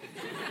this.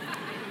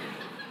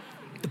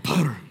 The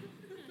power.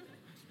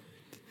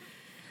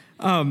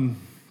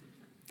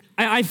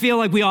 I feel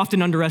like we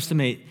often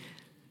underestimate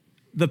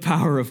the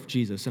power of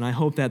Jesus. And I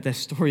hope that the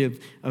story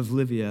of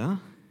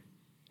Livia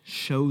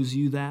shows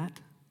you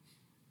that.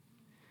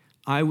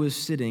 I was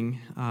sitting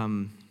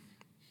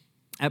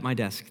at my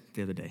desk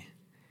the other day.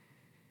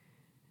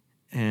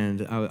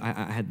 And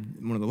I had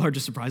one of the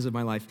largest surprises of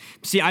my life.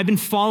 See, I've been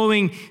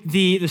following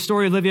the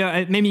story of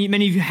Livia. Many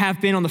of you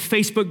have been on the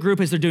Facebook group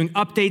as they're doing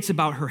updates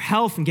about her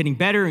health and getting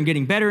better and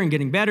getting better and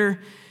getting better.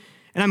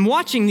 And I'm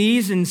watching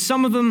these, and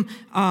some of them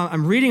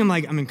I'm reading,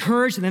 I'm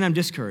encouraged, and then I'm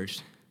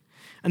discouraged.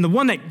 And the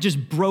one that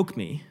just broke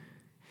me,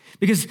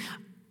 because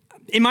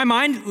in my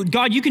mind,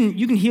 God, you can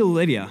heal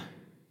Livia.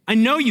 I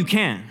know you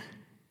can.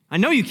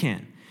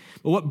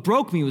 But what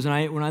broke me was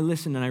when I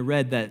listened and I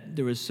read that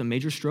there was some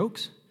major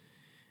strokes,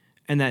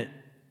 and that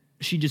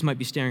she just might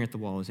be staring at the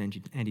wall, as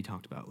Andy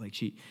talked about.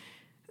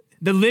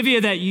 The Livia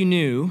that you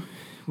knew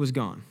was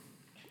gone.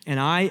 And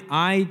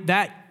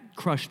that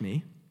crushed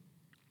me.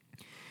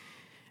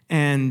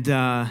 And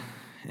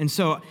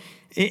so,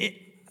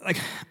 I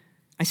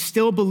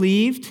still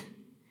believed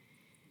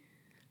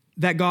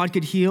that God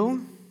could heal,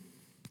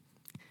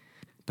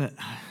 but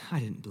I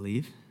didn't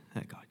believe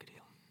that God could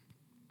heal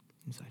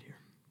inside here.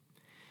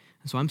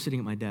 And so I'm sitting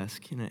at my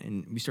desk,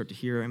 and we start to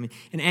hear, and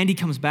Andy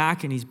comes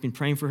back, and he's been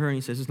praying for her, and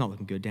he says, it's not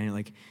looking good, Daniel.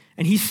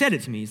 And he said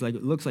it to me. He's like,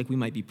 it looks like we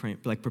might be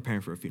preparing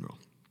for a funeral.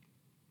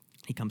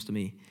 He comes to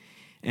me,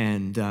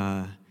 and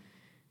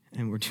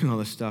we're doing all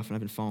this stuff, and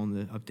I've been following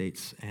the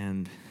updates,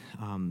 and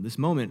this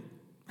moment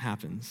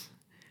happens.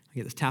 I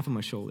get this tap on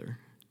my shoulder.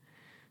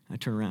 I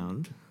turn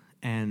around,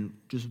 and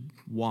just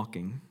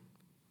walking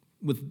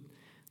with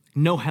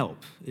No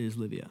help is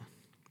Livia.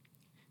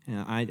 And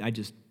I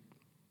didn't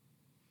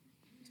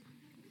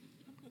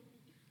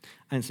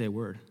say a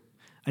word.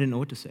 I didn't know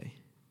what to say.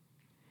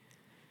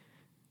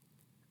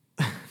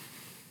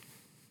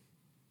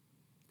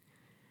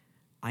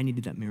 I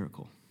needed that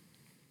miracle.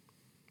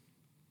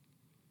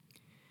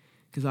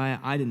 Because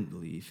I didn't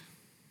believe.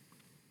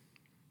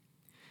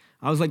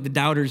 I was like the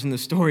doubters in the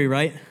story,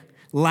 right?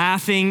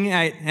 Laughing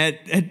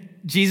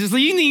at Jesus.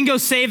 You can go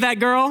save that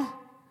girl.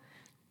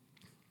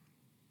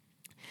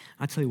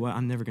 I tell you what,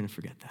 I'm never going to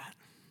forget that.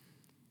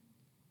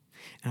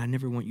 And I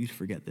never want you to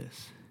forget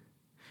this,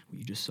 what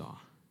you just saw.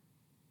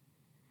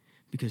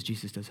 Because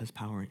Jesus does have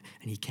power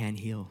and he can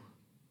heal.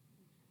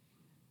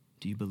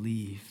 Do you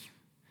believe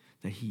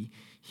that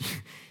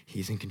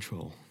he's in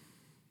control?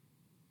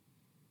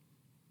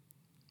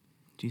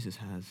 Jesus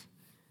has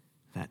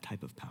that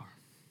type of power.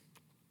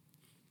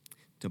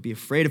 Don't be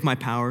afraid of my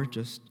power,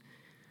 just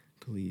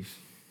believe.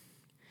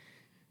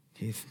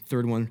 Okay,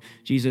 third one,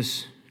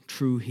 Jesus,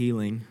 true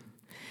healing.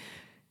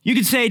 You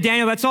could say,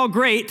 Daniel, that's all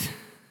great.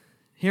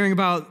 Hearing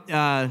about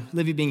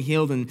Livy being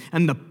healed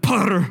and the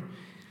putter,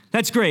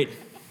 that's great.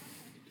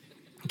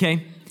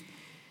 Okay?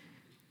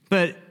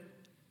 But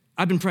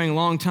I've been praying a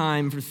long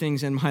time for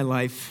things in my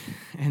life,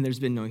 and there's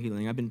been no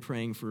healing. I've been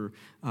praying for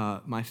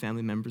my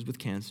family members with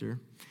cancer,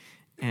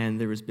 and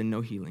there has been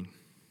no healing.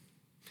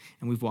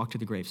 And we've walked to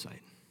the gravesite.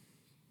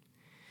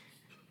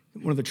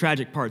 One of the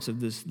tragic parts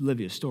of this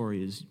Livia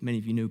story is many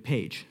of you knew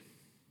Paige,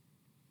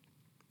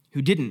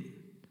 who didn't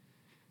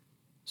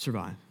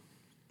survive.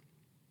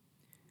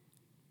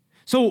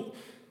 So,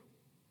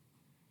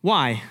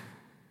 why?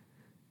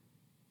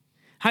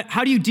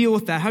 How do you deal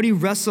with that? How do you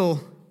wrestle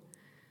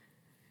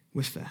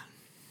with that?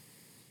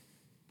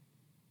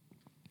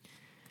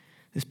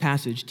 This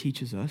passage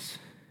teaches us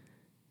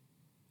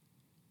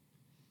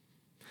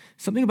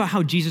something about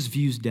how Jesus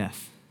views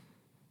death.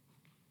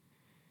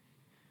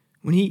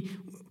 When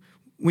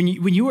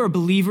you are a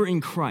believer in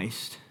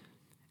Christ,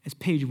 as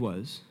Paige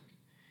was,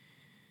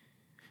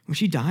 when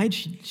she died,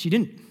 she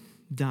didn't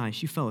die,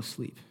 she fell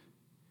asleep.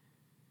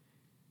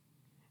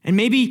 And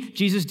maybe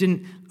Jesus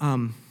didn't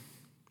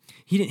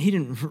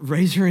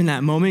raise her in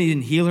that moment, he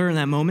didn't heal her in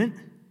that moment,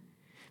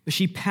 but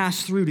she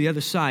passed through to the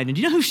other side. And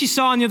do you know who she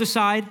saw on the other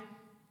side?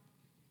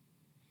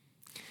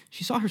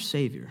 She saw her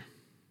Savior,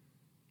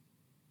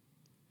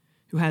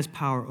 who has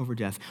power over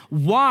death.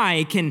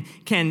 Why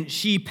can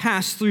she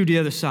pass through to the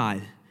other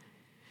side?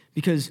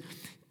 Because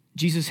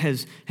Jesus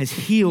has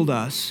healed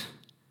us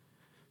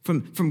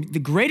from the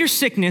greater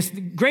sickness,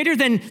 greater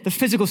than the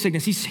physical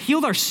sickness. He's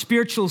healed our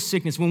spiritual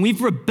sickness. When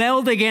we've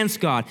rebelled against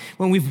God,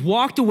 when we've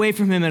walked away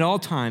from him at all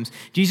times,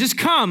 Jesus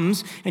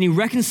comes and he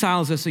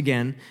reconciles us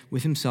again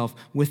with himself,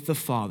 with the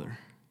Father.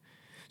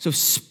 So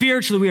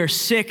spiritually, we are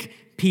sick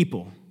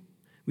people.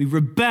 We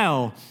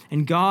rebel,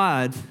 and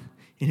God,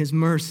 in his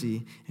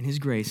mercy and his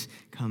grace,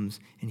 comes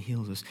and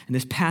heals us. And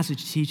this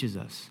passage teaches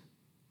us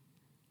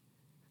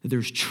that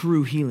there's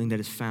true healing that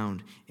is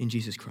found in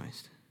Jesus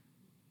Christ.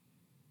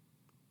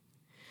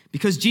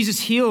 Because Jesus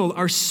healed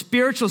our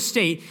spiritual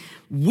state,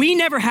 we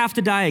never have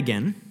to die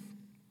again.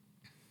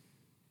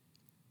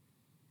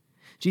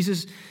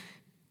 Jesus,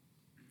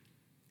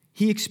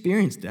 he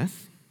experienced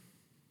death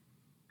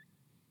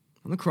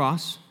on the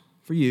cross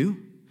for you,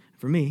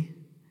 for me.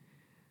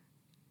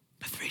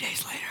 But 3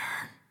 days later,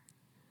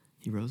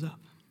 he rose up.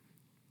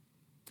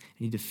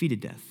 And he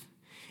defeated death.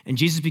 And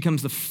Jesus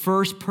becomes the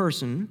first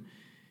person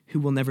who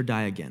will never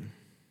die again.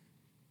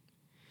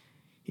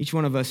 Each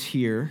one of us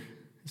here,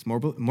 as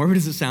morbid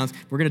as it sounds,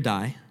 we're going to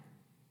die.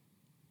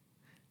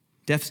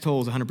 Death's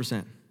toll is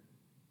 100%.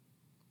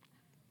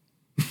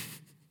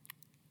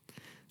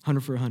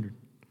 100 for 100.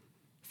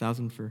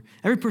 1,000 for...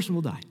 Every person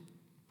will die.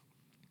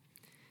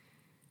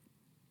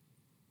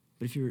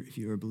 But if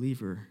you're a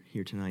believer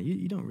here tonight,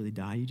 you don't really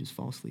die. You just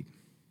fall asleep.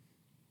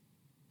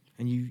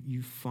 And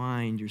you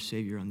find your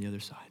Savior on the other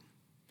side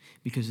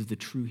because of the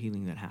true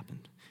healing that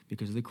happened,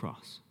 because of the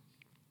cross.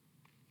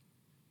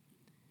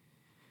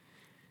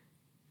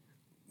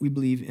 We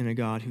believe in a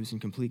God who's in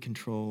complete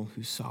control,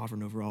 who's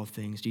sovereign over all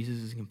things. Jesus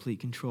is in complete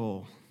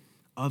control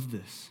of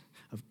this,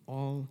 of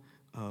all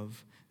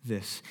of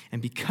this.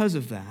 And because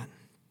of that,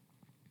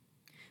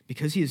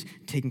 because he has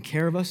taken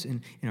care of us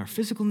in our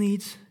physical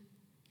needs,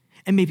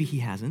 and maybe he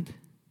hasn't,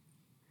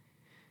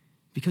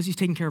 because he's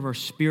taken care of our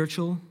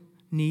spiritual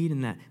need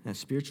and that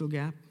spiritual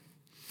gap,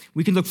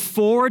 we can look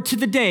forward to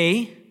the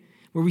day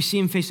where we see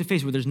him face to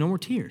face, where there's no more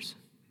tears.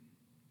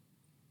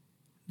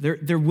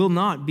 There will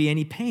not be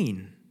any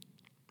pain.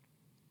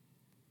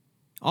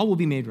 All will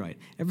be made right.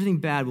 Everything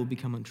bad will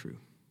become untrue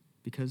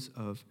because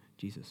of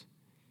Jesus.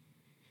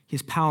 He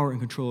has power and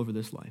control over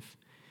this life.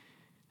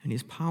 And he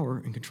has power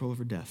and control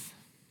over death.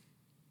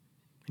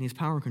 And he has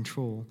power and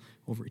control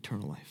over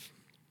eternal life.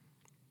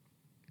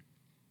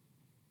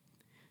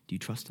 Do you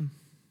trust him?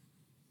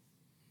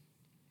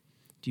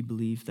 Do you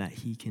believe that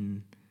he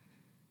can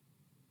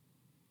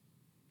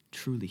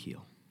truly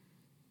heal?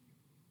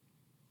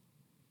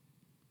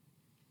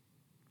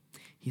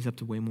 He's up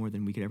to way more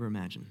than we could ever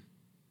imagine.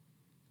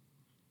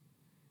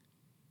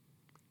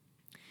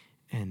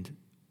 And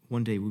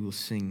one day we will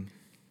sing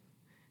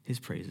his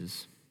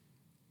praises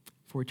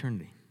for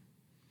eternity.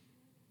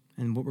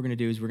 And what we're going to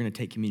do is we're going to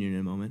take communion in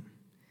a moment,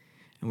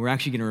 and we're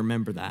actually going to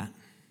remember that.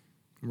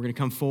 And we're going to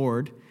come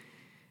forward,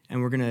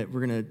 and we're going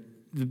to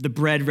the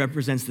bread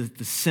represents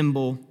the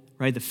symbol,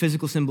 right? The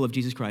physical symbol of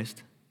Jesus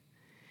Christ,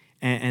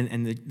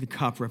 and the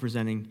cup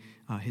representing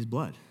his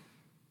blood.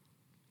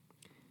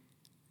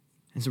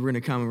 And so we're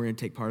going to come and we're going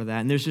to take part of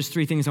that. And there's just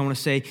three things I want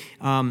to say.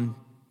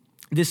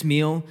 This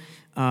meal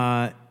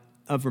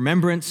of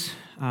remembrance,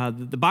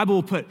 the Bible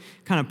will put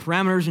kind of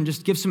parameters and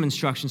just give some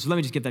instructions. So let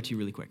me just give that to you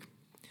really quick.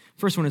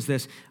 First one is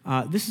this.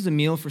 This is a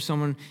meal for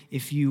someone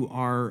if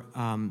you're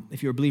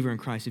a believer in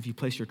Christ, if you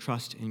place your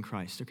trust in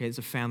Christ. Okay, it's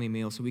a family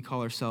meal, so we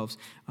call ourselves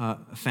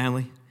a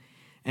family.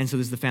 And so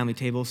this is the family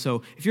table.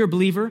 So if you're a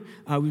believer,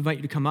 we invite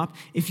you to come up.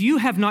 If you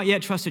have not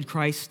yet trusted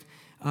Christ,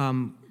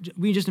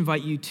 we just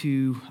invite you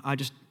to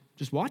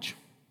just watch.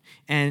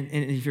 And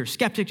if you're a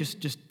skeptic,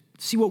 just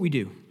see what we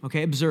do,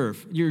 okay?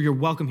 Observe. You're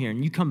welcome here,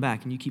 and you come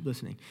back, and you keep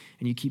listening,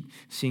 and you keep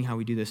seeing how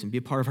we do this, and be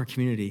a part of our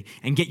community,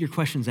 and get your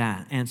questions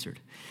answered.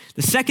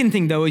 The second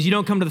thing, though, is you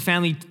don't come to the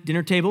family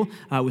dinner table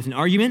with an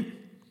argument,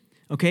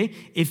 okay?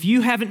 If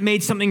you haven't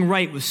made something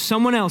right with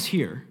someone else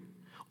here,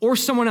 or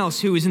someone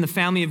else who is in the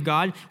family of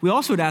God, we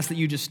also would ask that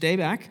you just stay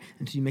back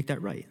until you make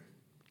that right.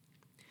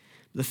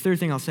 The third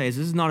thing I'll say is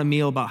this is not a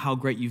meal about how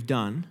great you've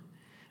done,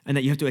 and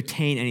that you have to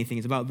attain anything.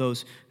 It's about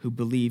those who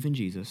believe in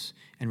Jesus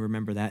and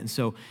remember that. And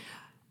so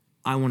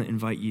I want to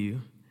invite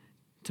you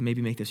to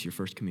maybe make this your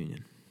first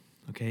communion,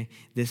 okay?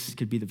 This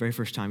could be the very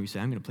first time you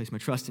say, I'm going to place my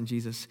trust in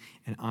Jesus,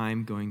 and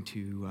I'm going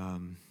to,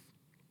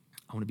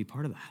 I want to be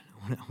part of that.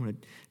 I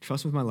want to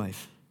trust with my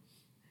life.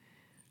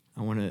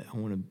 I want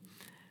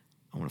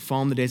to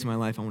follow him the days of my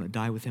life. I want to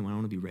die with him. I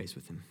want to be raised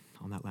with him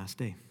on that last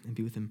day and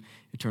be with him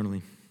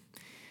eternally.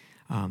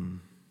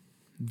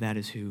 That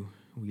is who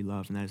we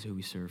love, and that is who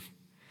we serve.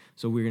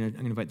 So I'm going to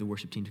invite the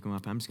worship team to come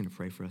up. I'm just going to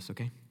pray for us,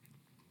 okay?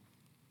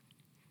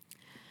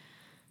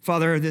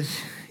 Father,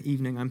 this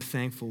evening, I'm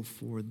thankful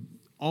for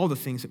all the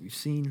things that we've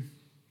seen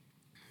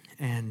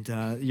and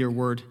your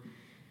word,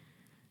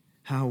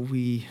 how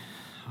we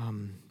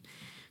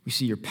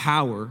see your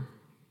power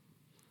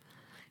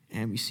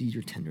and we see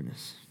your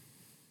tenderness.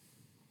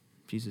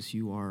 Jesus,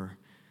 you're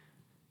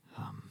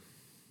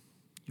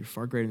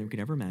far greater than we could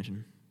ever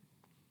imagine.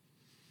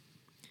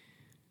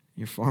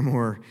 You're far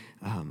more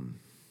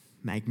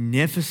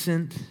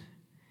magnificent,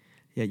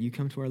 yet you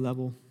come to our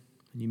level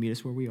and you meet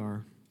us where we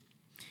are.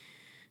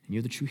 And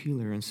you're the true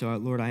healer. And so,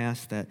 Lord, I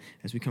ask that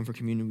as we come for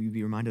communion, we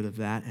be reminded of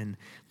that. And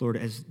Lord,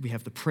 as we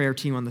have the prayer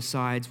team on the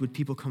sides, would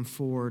people come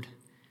forward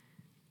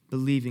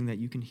believing that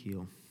you can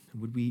heal?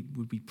 And would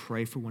we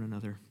pray for one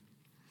another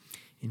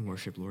in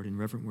worship, Lord, in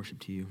reverent worship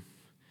to you?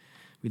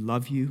 We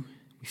love you.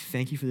 We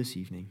thank you for this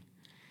evening.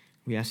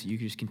 We ask that you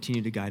could just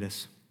continue to guide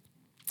us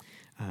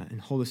and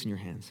hold us in your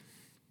hands.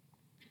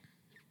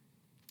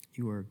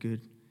 You are a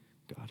good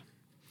God.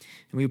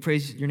 And we will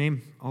praise your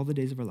name all the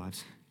days of our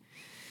lives.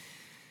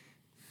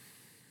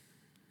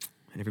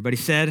 And everybody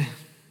said,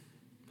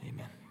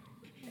 amen.